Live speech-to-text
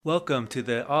Welcome to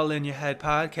the All in Your Head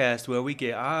podcast, where we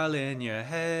get all in your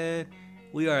head.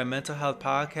 We are a mental health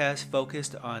podcast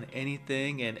focused on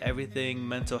anything and everything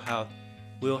mental health.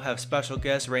 We'll have special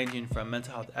guests ranging from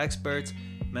mental health experts,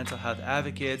 mental health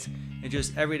advocates, and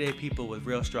just everyday people with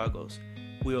real struggles.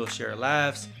 We will share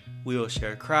laughs, we will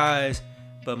share cries,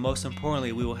 but most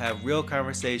importantly, we will have real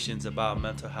conversations about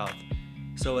mental health.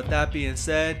 So, with that being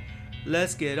said,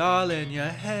 let's get all in your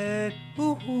head.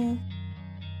 Woo-hoo.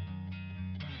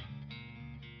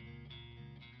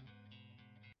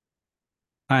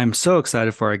 I'm so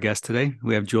excited for our guest today.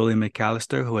 We have Julie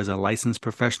McAllister, who is a licensed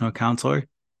professional counselor,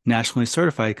 nationally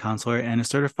certified counselor, and a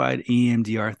certified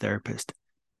EMDR therapist.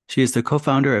 She is the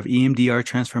co-founder of EMDR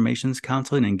Transformations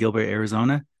Counseling in Gilbert,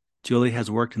 Arizona. Julie has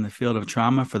worked in the field of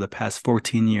trauma for the past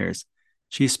 14 years.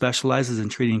 She specializes in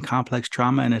treating complex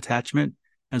trauma and attachment,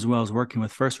 as well as working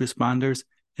with first responders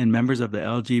and members of the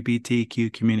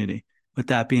LGBTQ community. With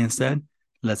that being said,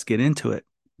 let's get into it.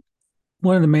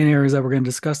 One of the main areas that we're going to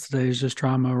discuss today is just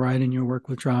trauma, right? And your work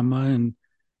with trauma. And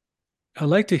I'd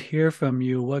like to hear from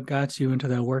you what got you into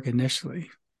that work initially.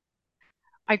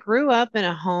 I grew up in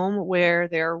a home where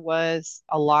there was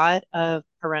a lot of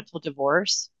parental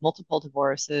divorce, multiple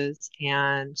divorces,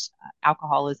 and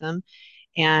alcoholism.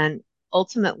 And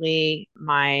ultimately,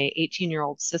 my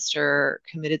 18-year-old sister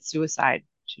committed suicide.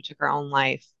 She took her own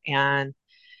life. And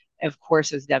of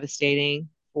course, it was devastating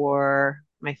for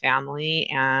my family.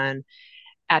 And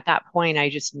at that point, I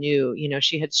just knew,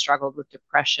 she had struggled with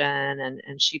depression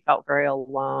and she felt very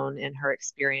alone in her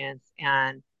experience.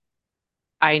 And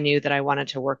I knew that I wanted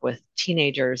to work with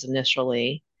teenagers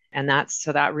initially. And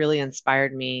that really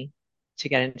inspired me to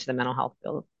get into the mental health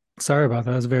field. Sorry about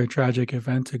that. It was a very tragic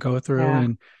event to go through. Yeah,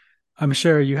 And I'm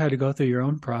sure you had to go through your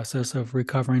own process of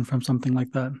recovering from something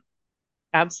like that.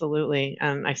 absolutely.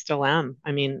 And I still am.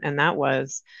 I mean, and that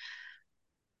was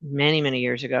many, many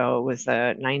years ago. It was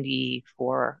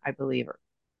 94, I believe, or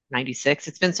 96.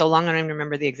 It's been so long, I don't even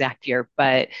remember the exact year,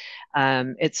 but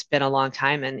it's been a long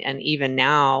time. And even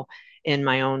now in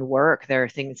my own work, there are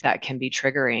things that can be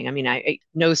triggering. I mean, I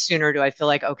no sooner do I feel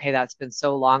like, okay, that's been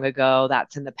so long ago,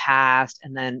 that's in the past,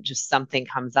 and then just something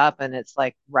comes up and it's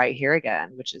like right here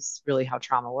again, which is really how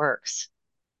trauma works.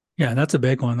 Yeah, that's a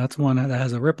big one. That's one that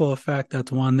has a ripple effect.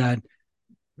 That's one that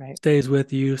Right. stays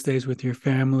with you, stays with your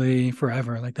family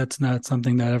forever. Like that's not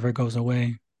something that ever goes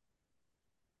away.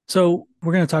 So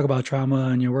we're going to talk about trauma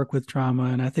and your work with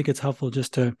trauma. And I think it's helpful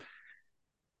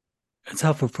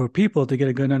for people to get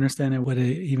a good understanding of what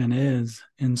it even is.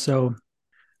 And so,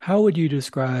 how would you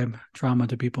describe trauma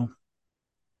to people?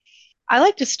 I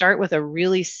like to start with a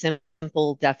really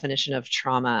simple definition of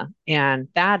trauma, and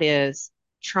that is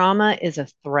trauma is a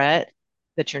threat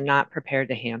that you're not prepared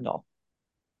to handle.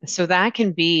 So that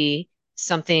can be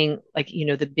something like,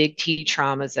 the big T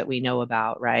traumas that we know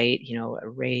about, right?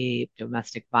 Rape,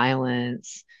 domestic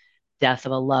violence, death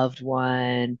of a loved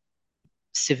one,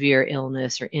 severe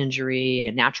illness or injury,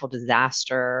 a natural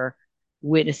disaster,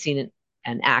 witnessing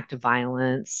an act of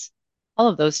violence. All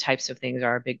of those types of things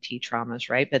are big T traumas,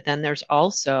 right? But then there's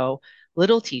also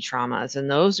little T traumas,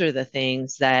 and those are the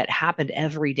things that happened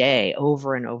every day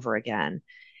over and over again.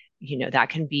 That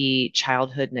can be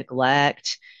childhood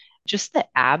neglect, just the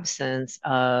absence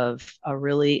of a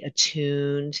really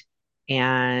attuned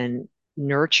and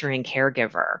nurturing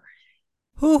caregiver.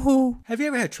 Hoo hoo. Have you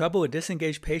ever had trouble with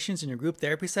disengaged patients in your group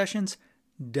therapy sessions?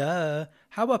 Duh.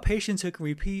 How about patients who can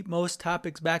repeat most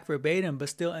topics back verbatim but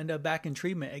still end up back in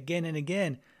treatment again and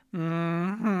again?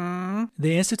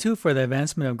 The Institute for the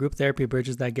Advancement of Group Therapy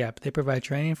bridges that gap. They provide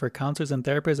training for counselors and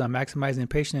therapists on maximizing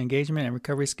patient engagement and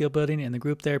recovery skill building in the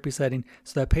group therapy setting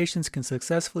so that patients can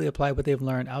successfully apply what they've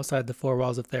learned outside the four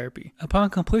walls of therapy. Upon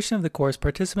completion of the course,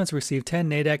 participants receive 10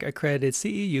 NADAC accredited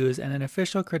CEUs and an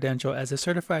official credential as a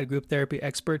certified group therapy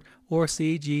expert or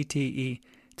CGTE.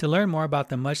 To learn more about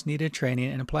the much needed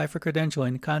training and apply for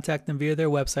credentialing, contact them via their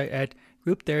website at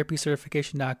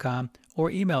grouptherapycertification.com or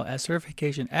email at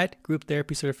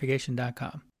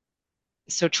certification@grouptherapycertification.com.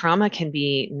 So trauma can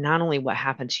be not only what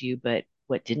happened to you, but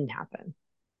what didn't happen.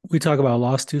 We talk about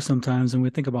loss too sometimes, and we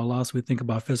think about loss, we think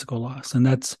about physical loss, and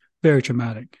that's very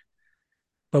traumatic.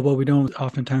 But what we don't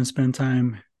oftentimes spend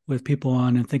time with people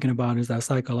on and thinking about is that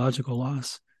psychological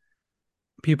loss.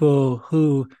 People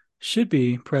who should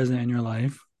be present in your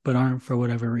life, but aren't for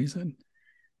whatever reason.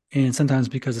 And sometimes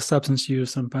because of substance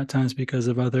use, sometimes because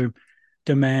of other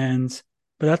demands.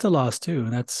 But that's a loss too.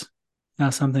 That's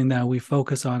not something that we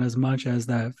focus on as much as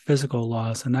that physical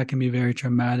loss. And that can be very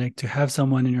traumatic to have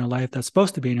someone in your life that's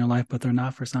supposed to be in your life, but they're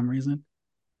not for some reason.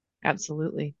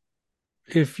 Absolutely.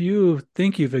 If you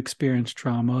think you've experienced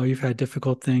trauma, or you've had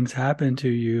difficult things happen to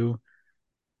you,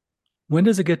 When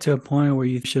does it get to a point where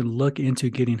you should look into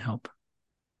getting help?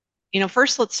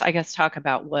 First, let's, I guess, talk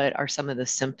about what are some of the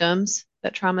symptoms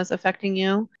that trauma is affecting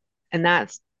you. And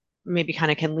that's maybe kind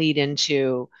of can lead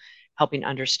into helping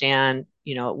understand,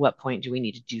 at what point do we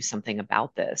need to do something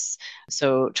about this?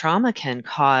 So, trauma can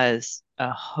cause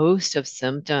a host of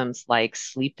symptoms like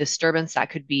sleep disturbance. That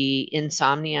could be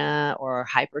insomnia or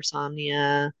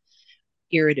hypersomnia,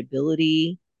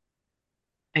 irritability,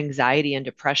 anxiety and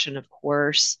depression, of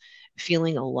course,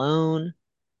 feeling alone,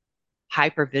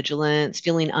 hypervigilance,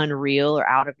 feeling unreal or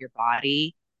out of your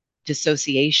body,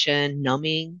 dissociation,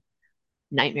 numbing,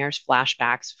 nightmares,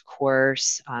 flashbacks, of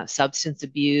course, substance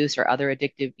abuse or other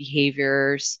addictive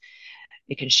behaviors.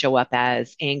 It can show up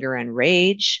as anger and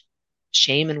rage,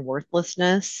 shame and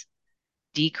worthlessness,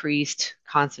 decreased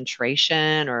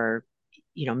concentration or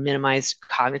minimized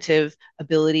cognitive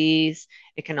abilities.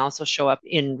 It can also show up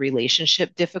in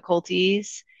relationship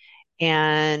difficulties,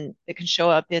 and it can show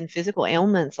up in physical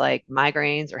ailments like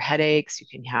migraines or headaches. You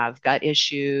can have gut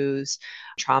issues.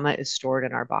 Trauma is stored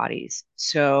in our bodies.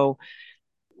 So,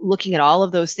 looking at all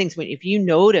of those things, if you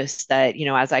notice that,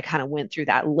 as I kind of went through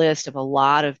that list of a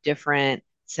lot of different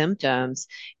symptoms,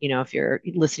 if you're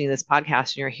listening to this podcast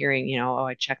and you're hearing, oh,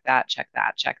 I check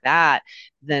that,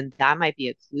 then that might be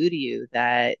a clue to you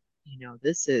that,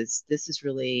 this is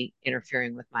really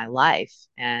interfering with my life.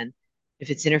 And if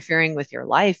it's interfering with your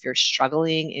life, you're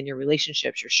struggling in your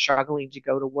relationships, you're struggling to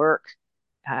go to work,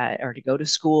 or to go to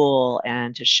school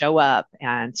and to show up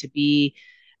and to be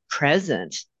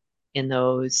present in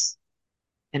those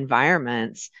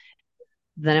environments,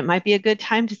 then it might be a good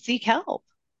time to seek help.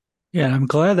 Yeah, and I'm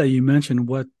glad that you mentioned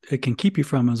what it can keep you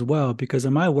from as well, because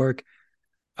in my work,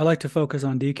 I like to focus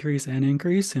on decrease and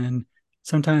increase. And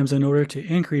sometimes in order to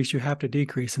increase, you have to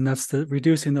decrease. And that's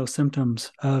reducing those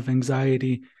symptoms of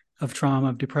anxiety, of trauma,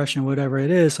 of depression, whatever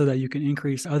it is, so that you can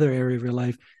increase other area of your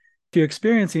life. If you're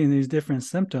experiencing these different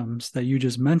symptoms that you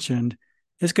just mentioned,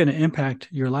 it's going to impact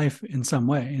your life in some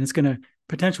way. And it's going to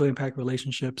potentially impact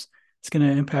relationships. It's going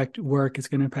to impact work. It's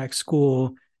going to impact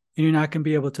school. And you're not going to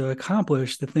be able to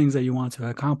accomplish the things that you want to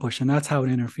accomplish. And that's how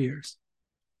it interferes.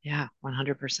 Yeah,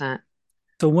 100%.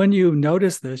 So when you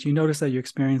notice this, you notice that you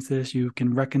experience this, you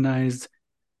can recognize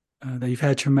that you've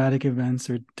had traumatic events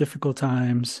or difficult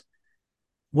times.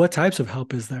 What types of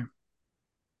help is there?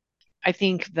 I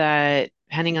think that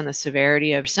depending on the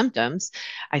severity of symptoms,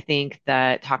 I think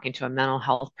that talking to a mental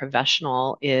health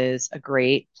professional is a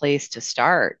great place to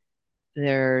start.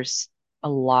 There's a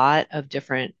lot of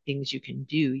different things you can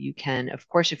do. You can, of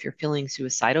course, if you're feeling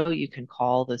suicidal, you can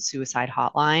call the suicide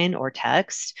hotline or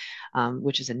text,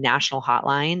 which is a national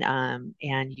hotline.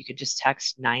 And you can just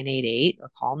text 988 or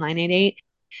call 988.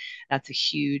 That's a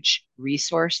huge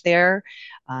resource there.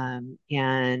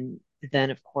 And then,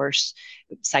 of course,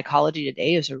 Psychology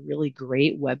Today is a really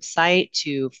great website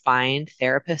to find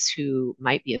therapists who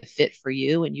might be a fit for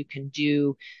you. And you can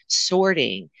do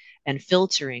sorting and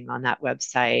filtering on that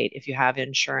website if you have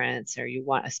insurance or you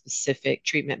want a specific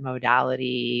treatment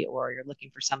modality or you're looking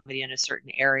for somebody in a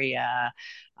certain area,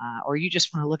 or you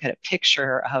just want to look at a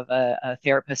picture of a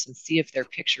therapist and see if their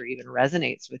picture even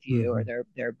resonates with you or Mm-hmm.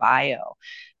 their bio,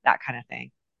 that kind of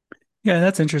thing. Yeah,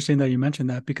 that's interesting that you mentioned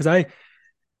that, because I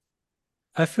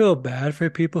feel bad for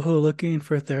people who are looking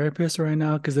for therapists right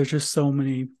now, because there's just so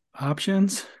many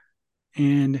options,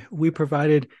 and we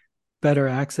provided better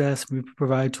access. We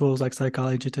provide tools like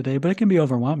Psychology Today, but it can be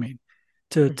overwhelming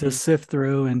to Hmm. sift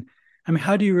through. And I mean,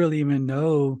 how do you really even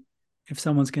know if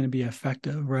someone's going to be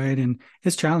effective, right? And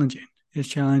it's challenging. It's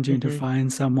challenging to Hmm.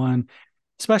 find someone,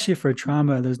 especially for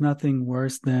trauma. There's nothing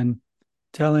worse than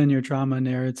telling your trauma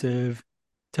narrative,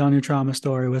 telling your trauma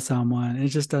story with someone. It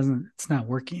just doesn't, it's not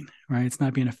working, right? It's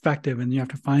not being effective. And you have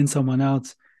to find someone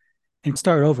else and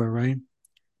start over, right?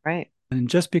 Right. And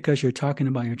just because you're talking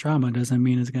about your trauma doesn't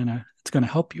mean it's gonna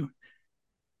help you.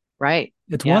 Right.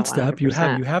 It's Yeah, one step. You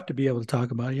have 100%. you have to be able to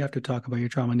talk about it. You have to talk about your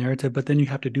trauma narrative, but then you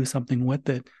have to do something with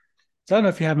it. So I don't know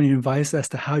if you have any advice as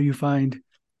to how you find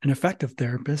an effective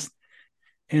therapist.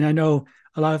 And I know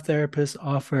a lot of therapists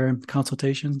offer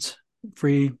consultations,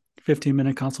 free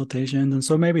 15-minute consultations. And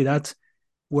so maybe that's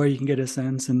where you can get a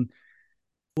sense. And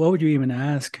what would you even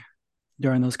ask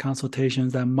during those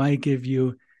consultations that might give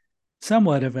you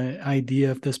somewhat of an idea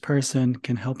if this person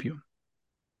can help you?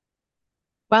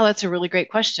 Well, that's a really great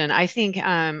question. I think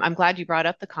I'm glad you brought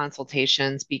up the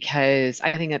consultations because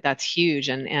I think that that's huge.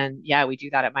 And yeah, we do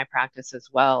that at my practice as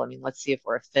well. I mean, let's see if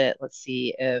we're a fit. Let's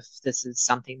see if this is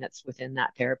something that's within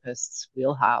that therapist's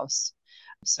wheelhouse.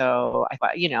 So I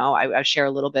thought, I share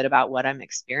a little bit about what I'm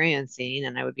experiencing,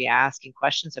 and I would be asking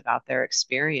questions about their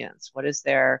experience. What is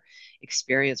their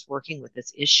experience working with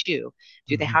this issue?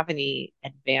 Do they Mm-hmm. have any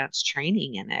advanced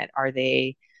training in it? Are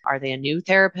they a new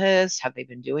therapist? Have they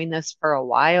been doing this for a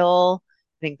while?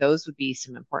 I think those would be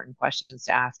some important questions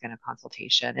to ask in a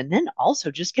consultation. And then also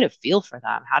just get a feel for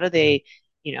them. How do they,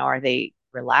 are they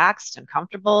relaxed and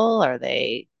comfortable? Are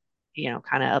they,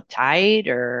 kind of uptight,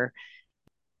 or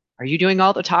are you doing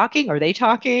all the talking? Are they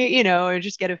talking? Or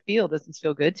just get a feel. Does this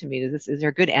feel good to me? Is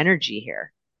there good energy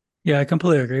here? Yeah, I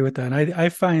completely agree with that. I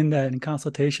find that in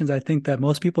consultations, I think that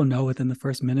most people know within the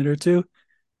first minute or two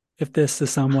if this is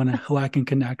someone who I can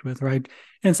connect with, right?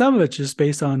 And some of it's just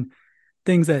based on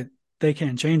things that they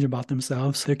can't change about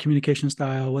themselves, their communication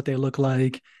style, what they look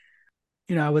like.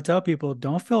 I would tell people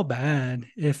don't feel bad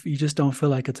if you just don't feel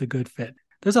like it's a good fit.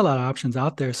 There's a lot of options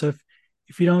out there. So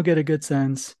if you don't get a good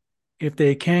sense, if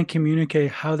they can't communicate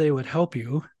how they would help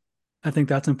you, I think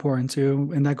that's important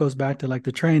too. And that goes back to like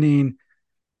the training.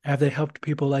 Have they helped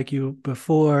people like you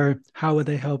before? How would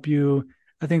they help you?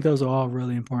 I think those are all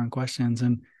really important questions.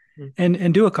 And Mhm.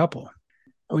 and do a couple.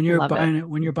 Love it.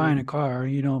 When you're buying a car,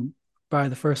 you don't buy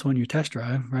the first one you test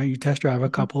drive, right? You test drive a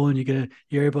Mhm. couple and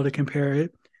you're able to compare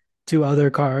it to other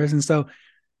cars. And so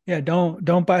yeah,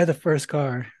 don't buy the first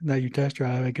car that you test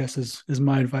drive, I guess is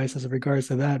my advice as regards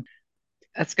to that.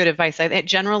 That's good advice.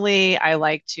 Generally,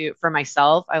 for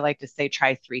myself, I like to say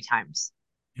try 3 times.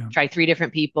 Yeah. Try 3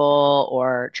 different people,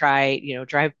 or drive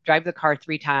the car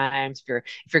 3 times.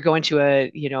 If you're going to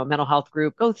a mental health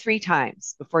group, go 3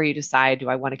 times before you decide, do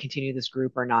I want to continue this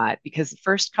group or not? Because the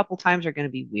first couple times are going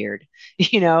to be weird,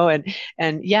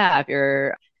 and yeah, if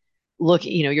you're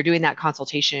looking, you're doing that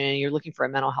consultation, you're looking for a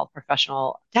mental health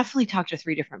professional, definitely talk to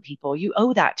 3 different people. You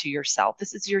owe that to yourself.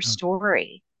 This is your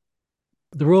story.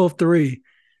 The rule of three: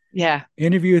 Yeah.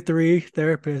 interview 3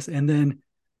 therapists and then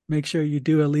make sure you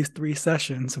do at least 3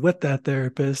 sessions with that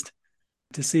therapist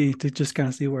to just kind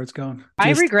of see where it's going. I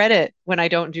Just regret it when I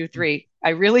don't do 3. I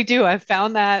really do. I've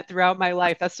found that throughout my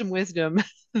life. That's some wisdom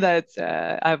that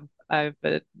I've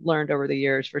learned over the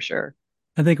years for sure.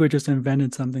 I think we just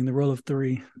invented something, the rule of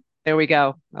three. There we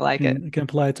go. I like it. It can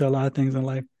apply to a lot of things in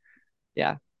life.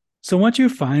 Yeah. So once you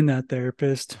find that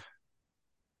therapist,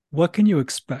 what can you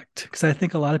expect? Because I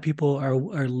think a lot of people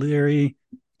are leery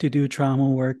to do trauma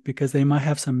work because they might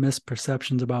have some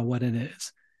misperceptions about what it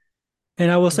is.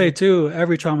 And I will say Mhm. too,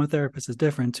 every trauma therapist is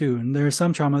different too. And there are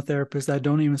some trauma therapists that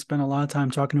don't even spend a lot of time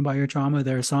talking about your trauma.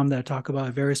 There are some that talk about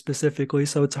it very specifically.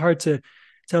 So it's hard to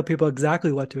tell people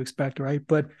exactly what to expect, right?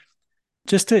 But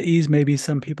just to ease maybe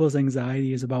some people's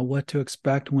anxieties about what to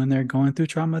expect when they're going through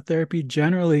trauma therapy,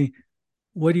 generally,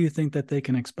 what do you think that they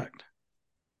can expect?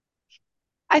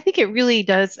 I think it really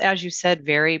does, as you said,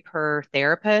 vary per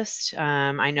therapist.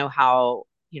 I know how,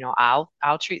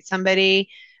 I'll treat somebody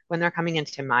when they're coming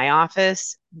into my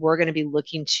office. We're going to be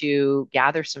looking to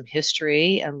gather some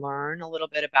history and learn a little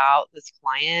bit about this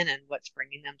client and what's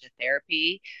bringing them to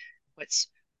therapy, what's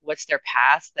what's their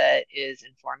past that is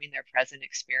informing their present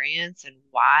experience, and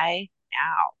why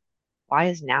now? Why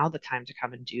is now the time to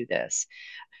come and do this?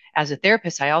 As a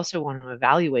therapist, I also want to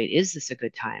evaluate, is this a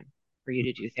good time for you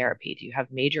to do therapy? Do you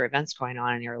have major events going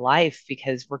on in your life?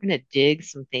 Because we're going to dig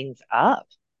some things up,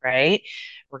 right?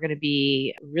 We're going to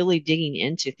be really digging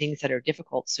into things that are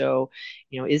difficult. So,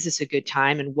 is this a good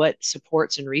time? And what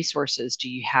supports and resources do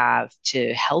you have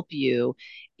to help you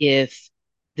if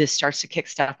this starts to kick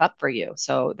stuff up for you?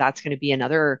 So, that's going to be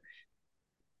another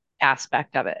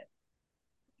aspect of it.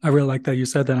 I really like that you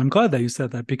said that. I'm glad that you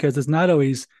said that because it's not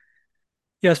always,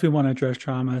 yes, we want to address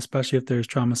trauma, especially if there's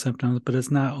trauma symptoms, but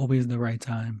it's not always the right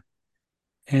time.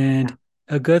 Yeah. And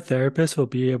a good therapist will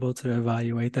be able to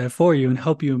evaluate that for you and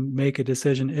help you make a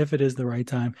decision if it is the right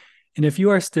time. And if you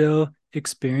are still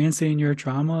experiencing your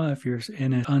trauma, if you're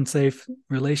in an unsafe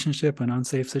relationship, an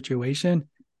unsafe situation,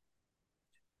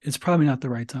 it's probably not the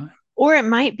right time. Or it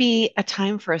might be a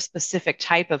time for a specific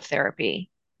type of therapy,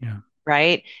 Yeah.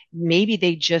 right? Maybe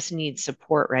they just need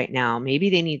support right now. Maybe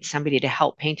they need somebody to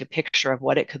help paint a picture of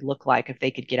what it could look like if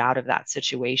they could get out of that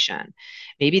situation.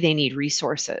 Maybe they need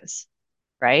resources,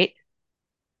 right?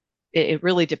 It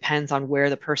really depends on where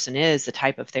the person is, the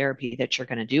type of therapy that you're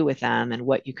going to do with them, and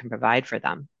what you can provide for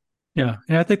them. Yeah.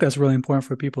 And I think that's really important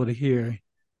for people to hear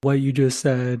what you just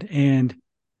said. And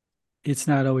it's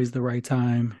not always the right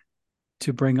time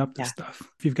to bring up this Yeah,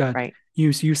 stuff. If you've got, right.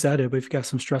 you said it, but if you've got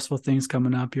some stressful things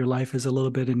coming up, your life is a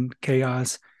little bit in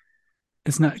chaos.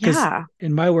 It's not because Yeah.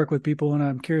 in my work with people, and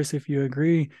I'm curious if you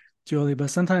agree, Julie, but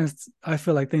sometimes I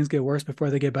feel like things get worse before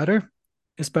they get better,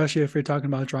 especially if you're talking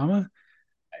about trauma.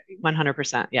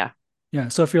 100%. Yeah. Yeah.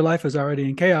 So if your life is already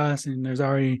in chaos and there's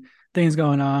already things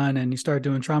going on and you start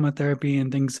doing trauma therapy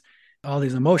and things, all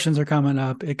these emotions are coming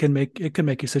up, it can make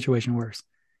your situation worse.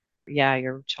 Yeah,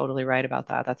 you're totally right about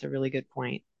that. That's a really good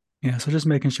point. Yeah. So just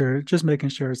making sure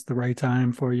it's the right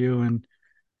time for you. And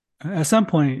at some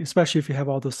point, especially if you have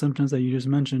all those symptoms that you just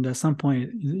mentioned, at some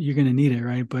point you're going to need it,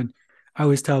 right? But I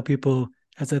always tell people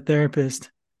as a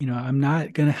therapist, I'm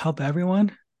not going to help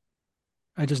everyone.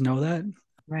 I just know that,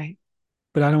 Right.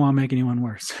 but I don't want to make anyone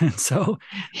worse. And so,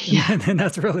 Yeah. and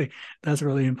that's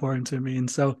really important to me. And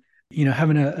so,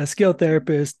 having a skilled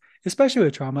therapist, especially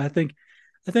with trauma, I think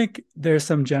there's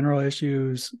some general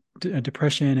issues,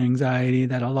 depression, anxiety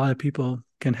that a lot of people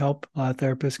can help. A lot of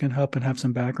therapists can help and have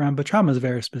some background, but trauma is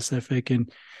very specific.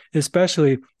 And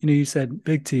especially, you said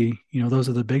big T, those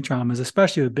are the big traumas,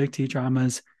 especially with big T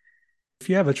traumas. If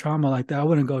you have a trauma like that, I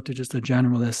wouldn't go to just a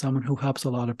generalist, someone who helps a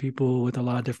lot of people with a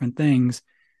lot of different things.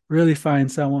 Really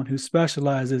find someone who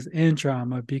specializes in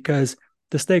trauma because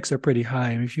the stakes are pretty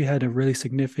high. If you had a really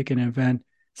significant event,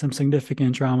 some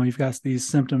significant trauma, you've got these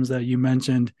symptoms that you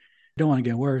mentioned, you don't want to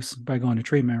get worse by going to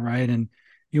treatment, right? And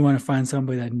you want to find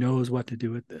somebody that knows what to do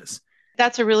with this.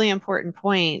 That's a really important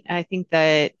point. I think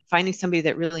that finding somebody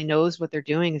that really knows what they're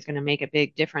doing is going to make a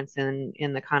big difference in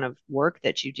the kind of work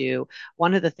that you do.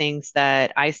 One of the things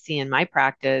that I see in my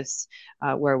practice,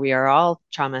 where we are all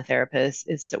trauma therapists,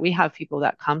 is that we have people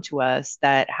that come to us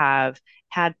that have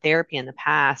had therapy in the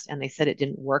past and they said it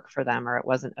didn't work for them or it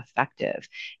wasn't effective.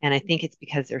 And I think it's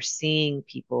because they're seeing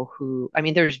people who, I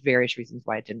mean, there's various reasons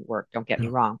why it didn't work, don't get me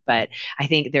Yeah. wrong, but I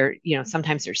think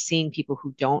sometimes they're seeing people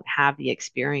who don't have the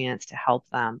experience to help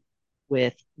them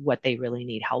with what they really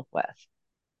need help with.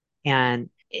 And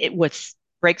what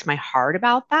breaks my heart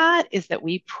about that is that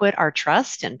we put our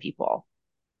trust in people,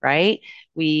 right?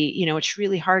 It's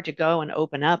really hard to go and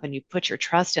open up and you put your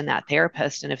trust in that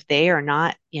therapist. And if they are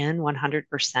not in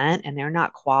 100% and they're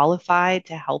not qualified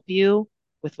to help you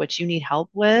with what you need help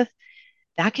with,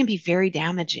 that can be very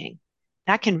damaging.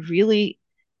 That can really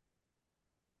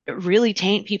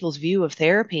taint people's view of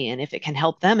therapy and if it can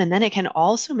help them. And then it can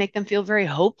also make them feel very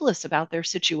hopeless about their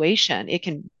situation. It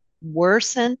can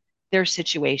worsen their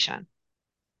situation.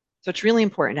 So it's really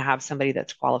important to have somebody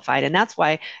that's qualified. And that's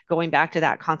why going back to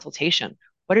that consultation,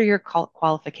 what are your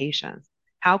qualifications?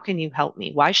 How can you help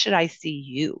me? Why should I see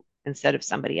you instead of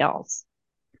somebody else?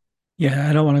 Yeah,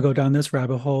 I don't want to go down this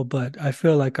rabbit hole, but I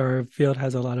feel like our field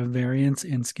has a lot of variance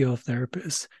in skill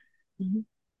therapists. Mm-hmm.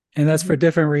 And that's Mm-hmm. for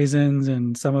different reasons.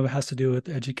 And some of it has to do with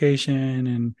education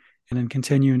and then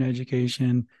continuing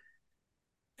education.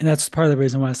 And that's part of the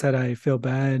reason why I said I feel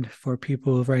bad for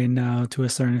people right now to a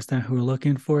certain extent who are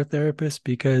looking for a therapist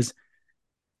because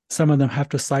some of them have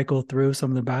to cycle through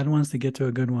some of the bad ones to get to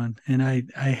a good one. And I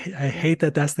Yeah. hate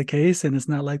that that's the case. And it's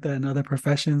not like that in other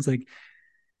professions. Like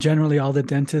generally all the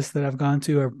dentists that I've gone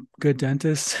to are good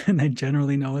dentists and they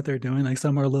generally know what they're doing. Like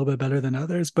some are a little bit better than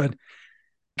others, but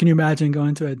can you imagine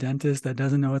going to a dentist that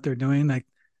doesn't know what they're doing? Like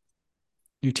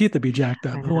your teeth would be jacked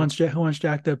I up. know. Who wants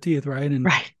jacked up teeth, right? And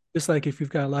Right. just like if you've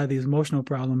got a lot of these emotional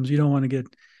problems, you don't want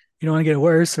to get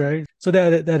worse, right? So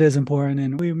that is important.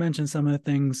 And we mentioned some of the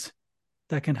things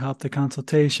that can help: the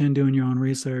consultation, doing your own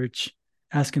research,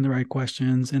 asking the right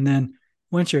questions, and then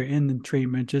once you're in the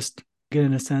treatment, just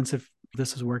getting a sense if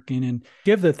this is working and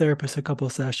give the therapist a couple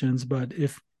of sessions. But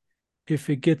if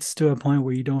it gets to a point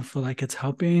where you don't feel like it's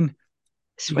helping,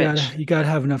 Switch. you gotta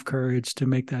have enough courage to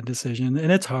make that decision.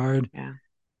 And it's hard, Yeah.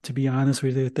 to be honest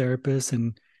with your therapist,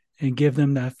 and give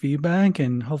them that feedback.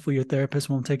 And hopefully your therapist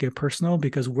won't take it personal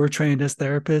because we're trained as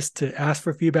therapists to ask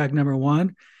for feedback, number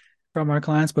one, from our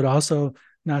clients, but also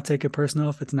not take it personal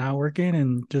if it's not working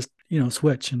and just,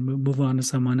 switch and move on to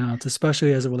someone else,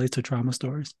 especially as it relates to trauma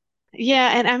stories.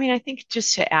 Yeah, and I mean, I think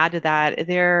just to add to that,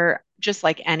 they're just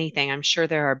like anything. I'm sure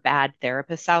there are bad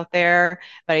therapists out there,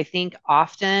 but I think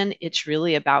often it's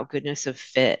really about goodness of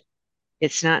fit.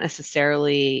 It's not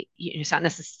necessarily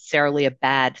a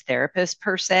bad therapist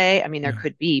per se. I mean, there Yeah.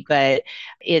 could be, but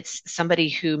it's somebody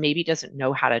who maybe doesn't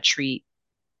know how to treat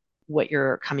what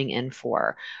you're coming in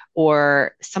for,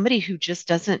 or somebody who just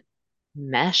doesn't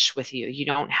mesh with you. You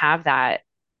don't have that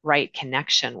right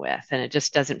connection with, and it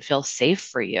just doesn't feel safe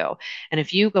for you. And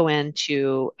if you go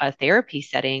into a therapy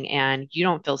setting and you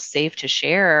don't feel safe to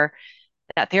share,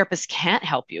 that therapist can't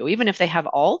help you, even if they have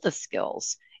all the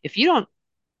skills. If you don't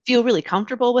feel really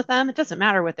comfortable with them, it doesn't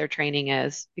matter what their training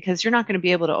is because you're not going to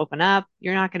be able to open up.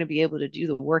 You're not going to be able to do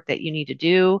the work that you need to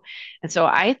do. And so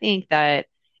I think that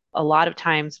a lot of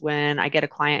times when I get a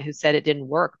client who said it didn't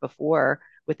work before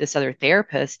with this other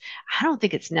therapist, I don't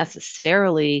think it's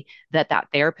necessarily that that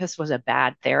therapist was a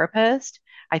bad therapist.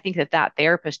 I think that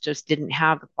therapist just didn't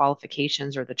have the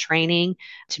qualifications or the training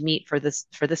to meet for this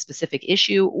specific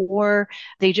issue, or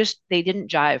they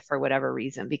didn't jive for whatever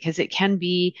reason, because it can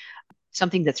be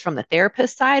something that's from the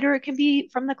therapist side or it can be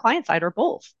from the client side, or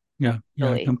both. Yeah, I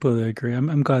Really. completely agree.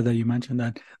 I'm glad that you mentioned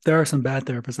that. There are some bad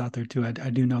therapists out there too. I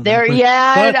do know that, There,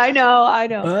 yeah, but I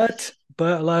know.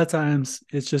 but a lot of times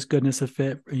it's just goodness of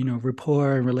fit.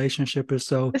 Rapport and relationship is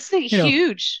so. This is a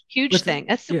huge With thing.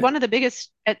 That's yeah, one of the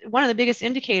biggest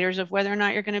indicators of whether or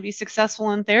not you're going to be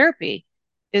successful in therapy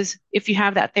is if you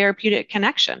have that therapeutic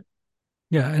connection.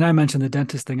 yeah. And I mentioned the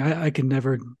dentist thing. I can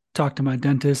never talk to my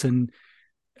dentist, and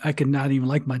I could not even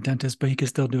like my dentist, but he could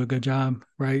still do a good job,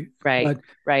 right? Right, But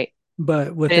right.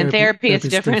 but with But in therapy, it's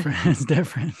therapy is different. different. It's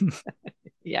different.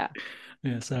 Yeah.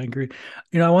 Yes, I agree.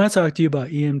 I want to talk to you about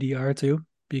EMDR too,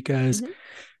 because Mhm.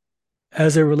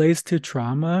 as it relates to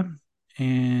trauma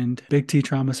and big T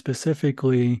trauma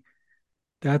specifically,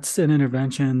 that's an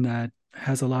intervention that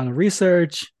has a lot of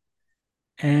research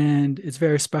and it's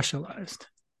very specialized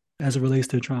as it relates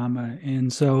to trauma.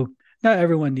 And so not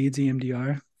everyone needs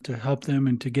EMDR to help them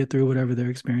and to get through whatever they're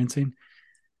experiencing.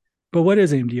 But what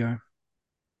is EMDR?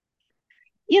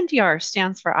 EMDR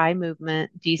stands for eye movement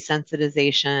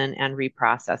desensitization and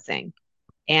reprocessing.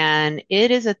 And it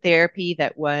is a therapy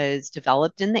that was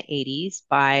developed in the 80s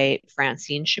by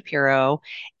Francine Shapiro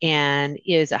and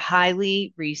is a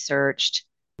highly researched,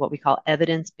 what we call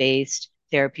evidence-based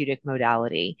therapeutic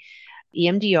modality.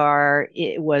 EMDR,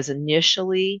 it was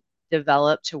initially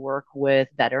developed to work with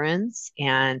veterans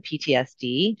and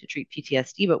PTSD, to treat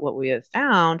PTSD. But what we have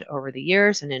found over the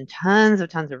years and in tons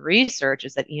of research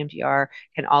is that EMDR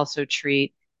can also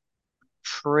treat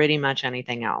pretty much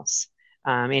anything else,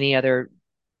 any other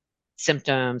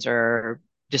symptoms or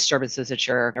disturbances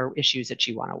or issues that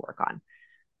you want to work on.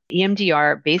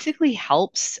 EMDR basically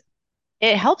helps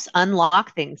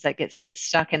unlock things that get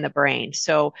stuck in the brain.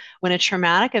 So when a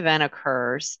traumatic event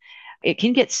occurs, it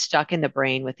can get stuck in the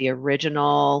brain with the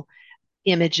original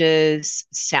images,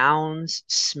 sounds,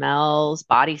 smells,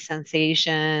 body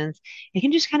sensations. It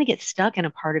can just kind of get stuck in a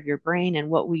part of your brain.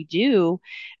 And what we do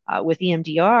with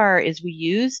EMDR is we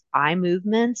use eye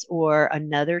movements or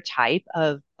another type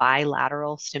of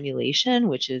bilateral stimulation,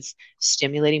 which is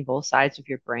stimulating both sides of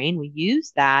your brain. We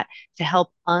use that to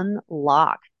help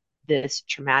unlock this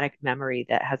traumatic memory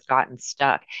that has gotten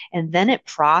stuck. And then it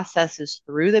processes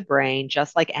through the brain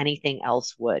just like anything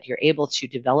else would. You're able to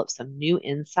develop some new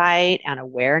insight and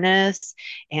awareness,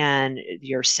 and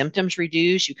your symptoms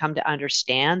reduce. You come to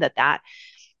understand that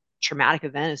traumatic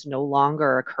event is no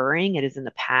longer occurring. It is in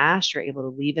the past. You're able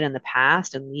to leave it in the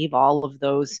past and leave all of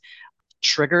those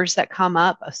triggers that come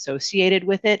up associated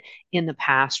with it in the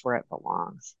past where it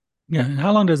belongs. Yeah. And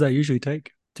how long does that usually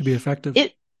take to be effective?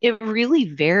 It really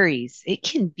varies. It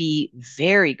can be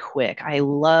very quick. I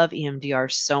love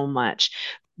EMDR so much.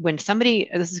 When somebody,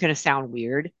 this is going to sound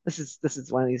weird. This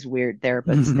is one of these weird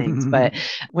therapist things, but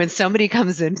when somebody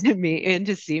comes in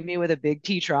to see me with a big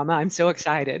T trauma, I'm so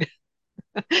excited.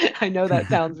 I know that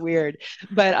sounds weird,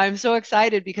 but I'm so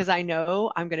excited because I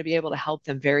know I'm going to be able to help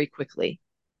them very quickly,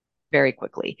 very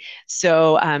quickly.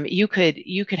 So you could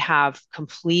have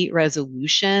complete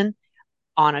resolution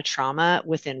on a trauma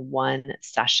within one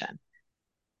session.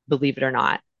 Believe it or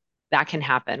not, that can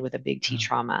happen with a big T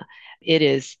trauma. It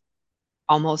is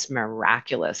almost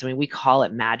miraculous. I mean, we call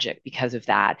it magic because of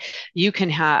that. You can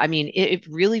have, I mean, it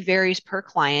really varies per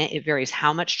client. It varies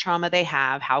how much trauma they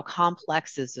have. How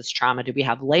complex is this trauma? Do we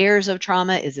have layers of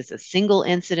trauma? Is this a single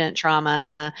incident trauma?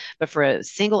 But for a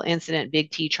single incident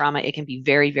big T trauma, it can be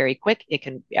very, very quick. It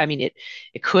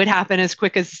could happen as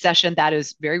quick as a session. That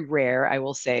is very rare, I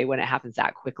will say, when it happens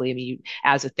that quickly. I mean,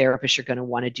 as a therapist, you're going to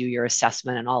want to do your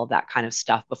assessment and all of that kind of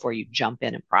stuff before you jump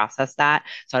in and process that.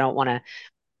 So I don't want to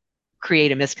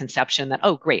create a misconception that,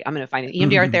 oh, great, I'm going to find an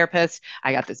EMDR therapist.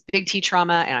 I got this big T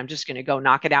trauma and I'm just going to go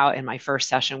knock it out in my first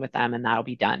session with them and that'll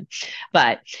be done.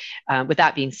 But with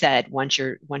that being said, once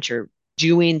you're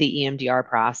doing the EMDR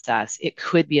process, it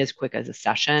could be as quick as a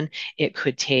session. It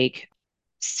could take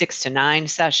 6 to 9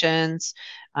 sessions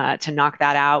to knock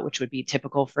that out, which would be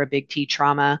typical for a big T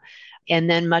trauma. And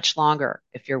then much longer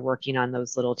if you're working on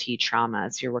those little T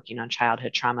traumas, you're working on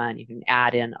childhood trauma, and you can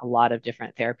add in a lot of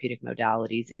different therapeutic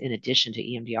modalities in addition to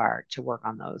EMDR to work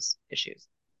on those issues.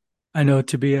 I know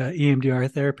to be an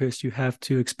EMDR therapist, you have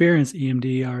to experience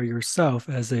EMDR yourself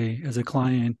as a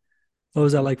client. What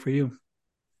was that like for you?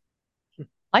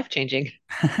 Life changing.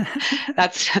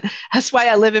 That's why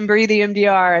I live and breathe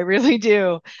EMDR. I really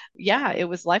do. Yeah, it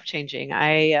was life changing.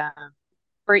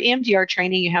 for EMDR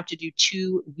training, you have to do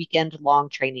 2 weekend-long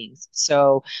trainings.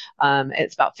 So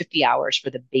it's about 50 hours for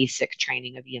the basic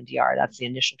training of EMDR. That's the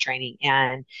initial training.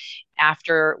 And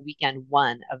after weekend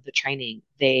one of the training,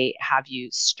 they have you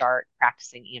start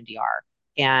practicing EMDR.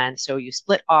 And so you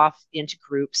split off into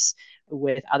groups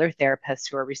with other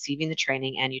therapists who are receiving the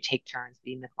training, and you take turns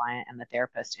being the client and the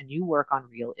therapist, and you work on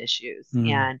real issues.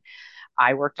 And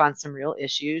I worked on some real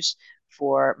issues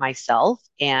for myself,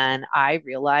 and I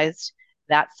realized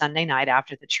that Sunday night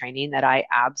after the training that I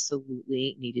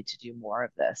absolutely needed to do more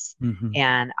of this.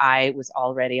 And I was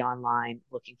already online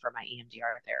looking for my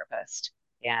EMDR therapist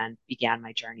and began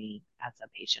my journey as a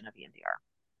patient of EMDR.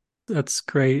 That's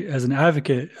great. As an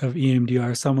advocate of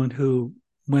EMDR, someone who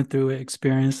went through it,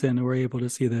 experienced it, and were able to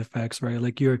see the effects, right?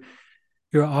 Like you're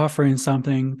offering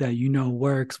something that you know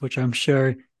works, which I'm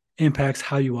sure impacts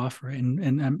how you offer it.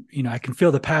 And I can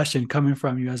feel the passion coming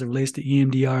from you as it relates to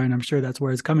EMDR, and I'm sure that's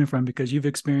where it's coming from because you've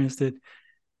experienced it,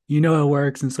 you know it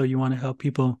works, and so you want to help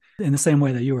people in the same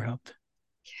way that you were helped.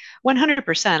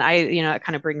 100%. It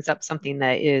kind of brings up something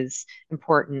that is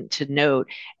important to note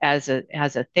as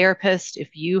a therapist.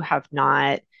 If you have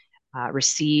not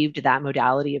received that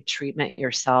modality of treatment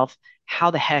yourself,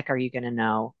 how the heck are you going to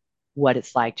know what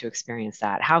it's like to experience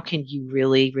that? How can you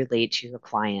really relate to your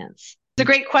clients? It's a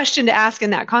great question to ask in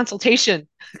that consultation.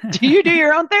 Do you do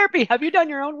your own therapy? Have you done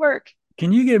your own work?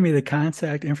 Can you give me the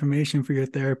contact information for your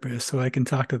therapist so I can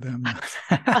talk to them?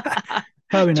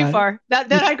 Probably Too not. far.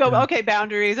 Then I go, okay,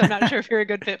 boundaries. I'm not sure if you're a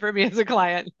good fit for me as a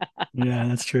client. Yeah,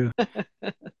 that's true.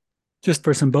 Just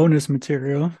for some bonus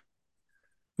material,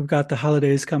 we've got the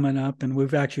holidays coming up, and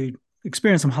we've actually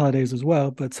experienced some holidays as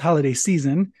well, but it's holiday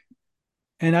season.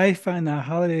 And I find that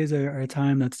holidays are a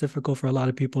time that's difficult for a lot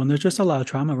of people. And there's just a lot of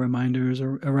trauma reminders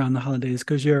around the holidays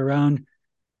because you're around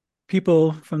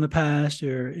people from the past,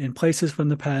 you're in places from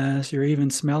the past, you're even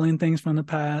smelling things from the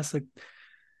past. Like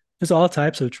there's all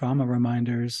types of trauma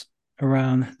reminders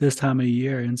around this time of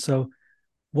year. And so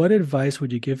what advice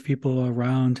would you give people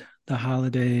around the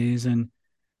holidays and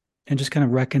just kind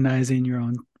of recognizing your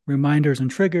own reminders and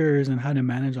triggers and how to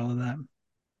manage all of that?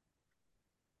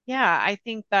 Yeah, I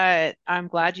think that I'm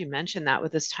glad you mentioned that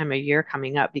with this time of year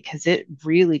coming up because it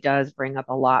really does bring up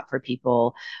a lot for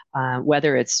people,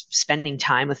 whether it's spending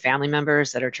time with family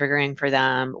members that are triggering for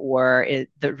them or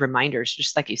the reminders,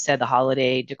 just like you said, the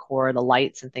holiday decor, the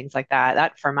lights and things like that.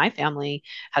 That for my family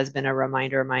has been a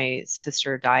reminder. My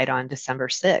sister died on December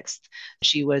 6th.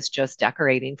 She was just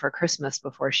decorating for Christmas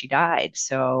before she died.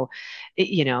 So,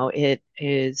 it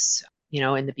is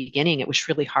in the beginning, it was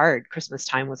really hard. Christmas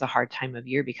time was a hard time of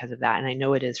year because of that. And I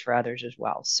know it is for others as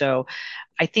well. So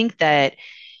I think that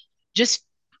just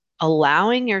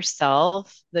allowing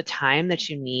yourself the time that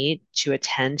you need to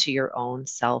attend to your own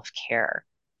self-care.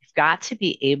 You've got to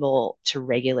be able to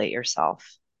regulate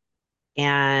yourself.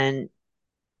 And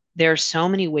there are so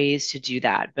many ways to do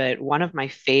that. But one of my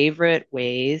favorite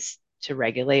ways to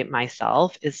regulate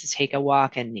myself is to take a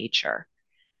walk in nature.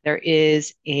 There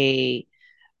is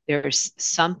there's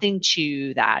something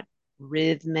to that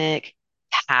rhythmic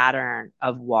pattern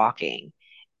of walking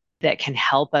that can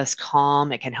help us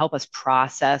calm. It can help us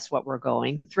process what we're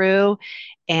going through.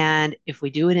 And if we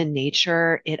do it in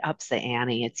nature, it ups the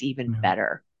ante. It's even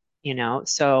better,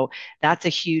 So that's a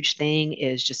huge thing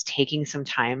is just taking some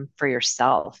time for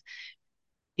yourself.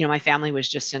 My family was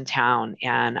just in town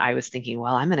and I was thinking,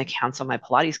 well, I'm going to cancel my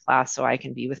Pilates class so I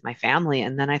can be with my family.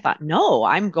 And then I thought, no,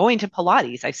 I'm going to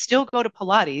Pilates. I still go to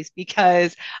Pilates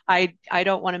because I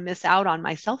don't want to miss out on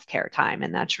my self-care time.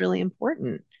 And that's really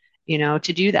important, to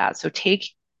do that. So take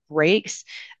breaks,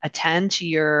 attend to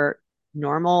your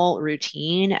normal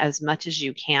routine as much as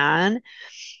you can.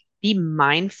 Be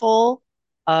mindful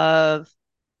of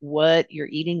what you're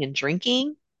eating and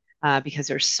drinking because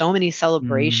there's so many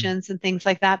celebrations and things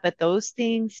like that. But those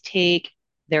things take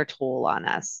their toll on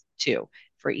us too.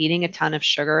 If we're eating a ton of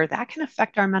sugar, that can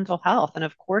affect our mental health. And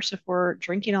of course, if we're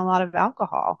drinking a lot of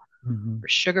alcohol or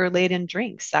sugar-laden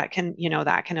drinks, that can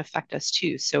affect us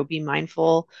too. So be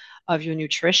mindful of your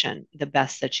nutrition the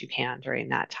best that you can during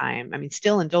that time. I mean,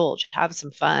 still indulge, have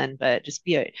some fun, but just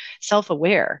be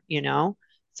self-aware.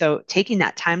 So taking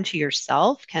that time to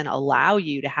yourself can allow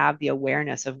you to have the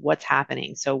awareness of what's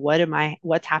happening. So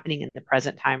what's happening in the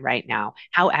present time right now?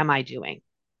 How am I doing?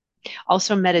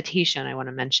 Also, meditation, I want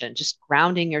to mention, just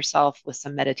grounding yourself with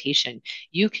some meditation.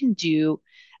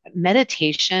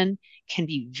 Meditation can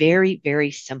be very,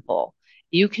 very simple.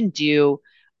 You can do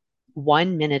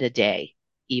 1 minute a day,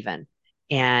 even,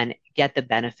 and get the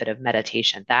benefit of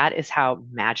meditation. That is how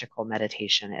magical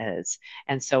meditation is.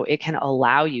 And so it can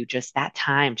allow you just that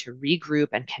time to regroup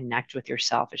and connect with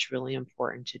yourself. It's really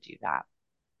important to do that.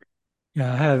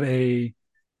 Yeah, I have a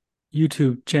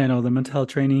YouTube channel, the Mental Health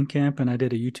Training Camp, and I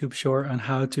did a YouTube short on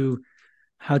how to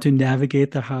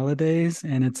navigate the holidays.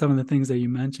 And it's some of the things that you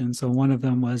mentioned. So one of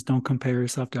them was don't compare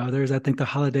yourself to others. I think the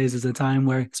holidays is a time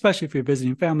where, especially if you're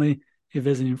visiting family, you're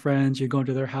visiting friends, you're going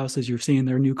to their houses, you're seeing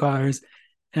their new cars.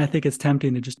 And I think it's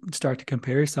tempting to just start to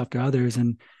compare yourself to others.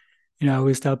 And, I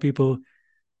always tell people,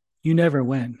 you never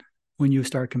win when you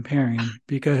start comparing,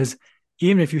 because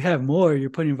even if you have more,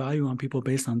 you're putting value on people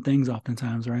based on things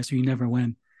oftentimes, right? So you never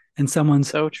win. And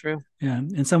So true.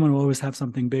 and someone will always have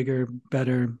something bigger,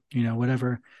 better,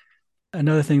 whatever.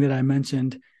 Another thing that I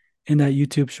mentioned in that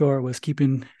YouTube short was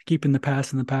keeping the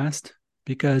past in the past,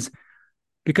 because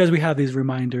we have these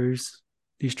reminders,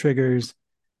 these triggers,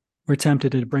 we're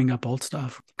tempted to bring up old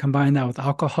stuff. Combine that with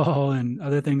alcohol and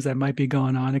other things that might be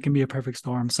going on, it can be a perfect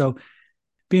storm. So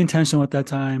be intentional with that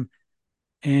time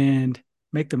and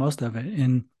make the most of it.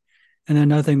 And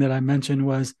another thing that I mentioned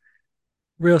was,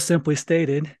 real simply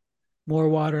stated, more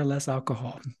water, less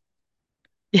alcohol.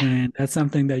 Yeah. And that's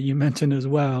something that you mentioned as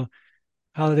well.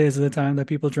 Holidays are the time that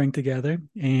people drink together,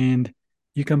 and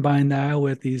you combine that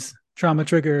with these trauma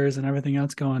triggers and everything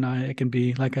else going on, it can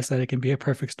be, like I said, it can be a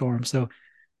perfect storm. So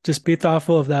just be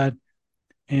thoughtful of that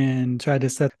and try to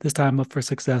set this time up for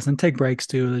success, and take breaks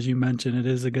too. As you mentioned, it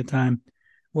is a good time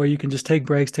where you can just take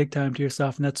breaks, take time to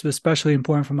yourself. And that's especially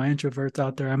important for my introverts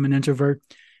out there. I'm an introvert.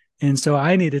 And so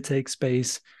I need to take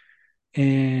space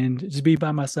and just be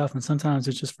by myself. And sometimes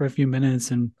it's just for a few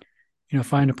minutes, and,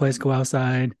 find a place, go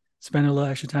outside, spend a little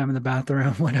extra time in the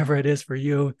bathroom, whatever it is for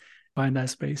you, find that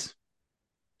space.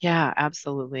 Yeah,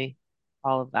 absolutely.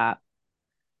 All of that.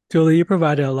 Julie, you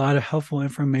provided a lot of helpful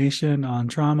information on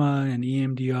trauma and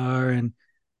EMDR, and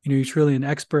you're truly an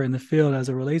expert in the field as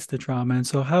it relates to trauma. And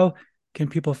so, how can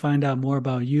people find out more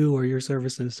about you or your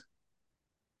services?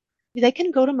 They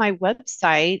can go to my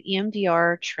website,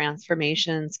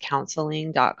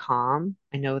 emdrtransformationscounseling.com.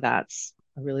 I know that's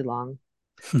a really long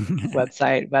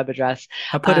website, web address.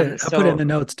 I put it in the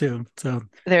notes too. So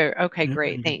There, okay, yeah, there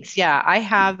great. you go. Thanks. Yeah, I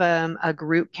have a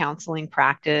group counseling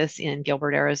practice in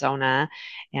Gilbert, Arizona,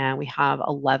 and we have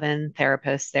 11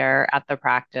 therapists there at the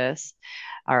practice,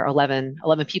 or 11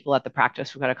 people at the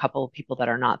practice. We've got a couple of people that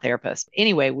are not therapists.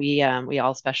 Anyway, we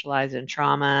all specialize in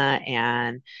trauma,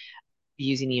 and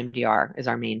using EMDR is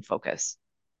our main focus.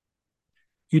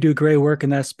 You do great work in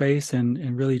that space,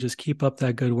 and really just keep up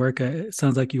that good work. It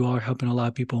sounds like you are helping a lot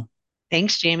of people.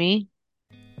 Thanks, Jamie.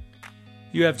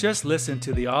 You have just listened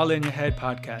to the All in Your Head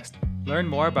podcast. Learn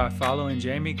more about following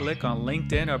Jamie Glick on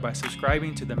LinkedIn or by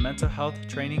subscribing to the Mental Health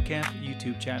Training Camp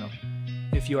YouTube channel.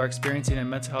 If you are experiencing a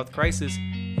mental health crisis,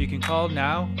 you can call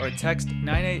now or text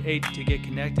 988 to get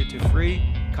connected to free,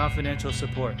 confidential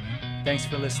support. Thanks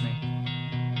for listening.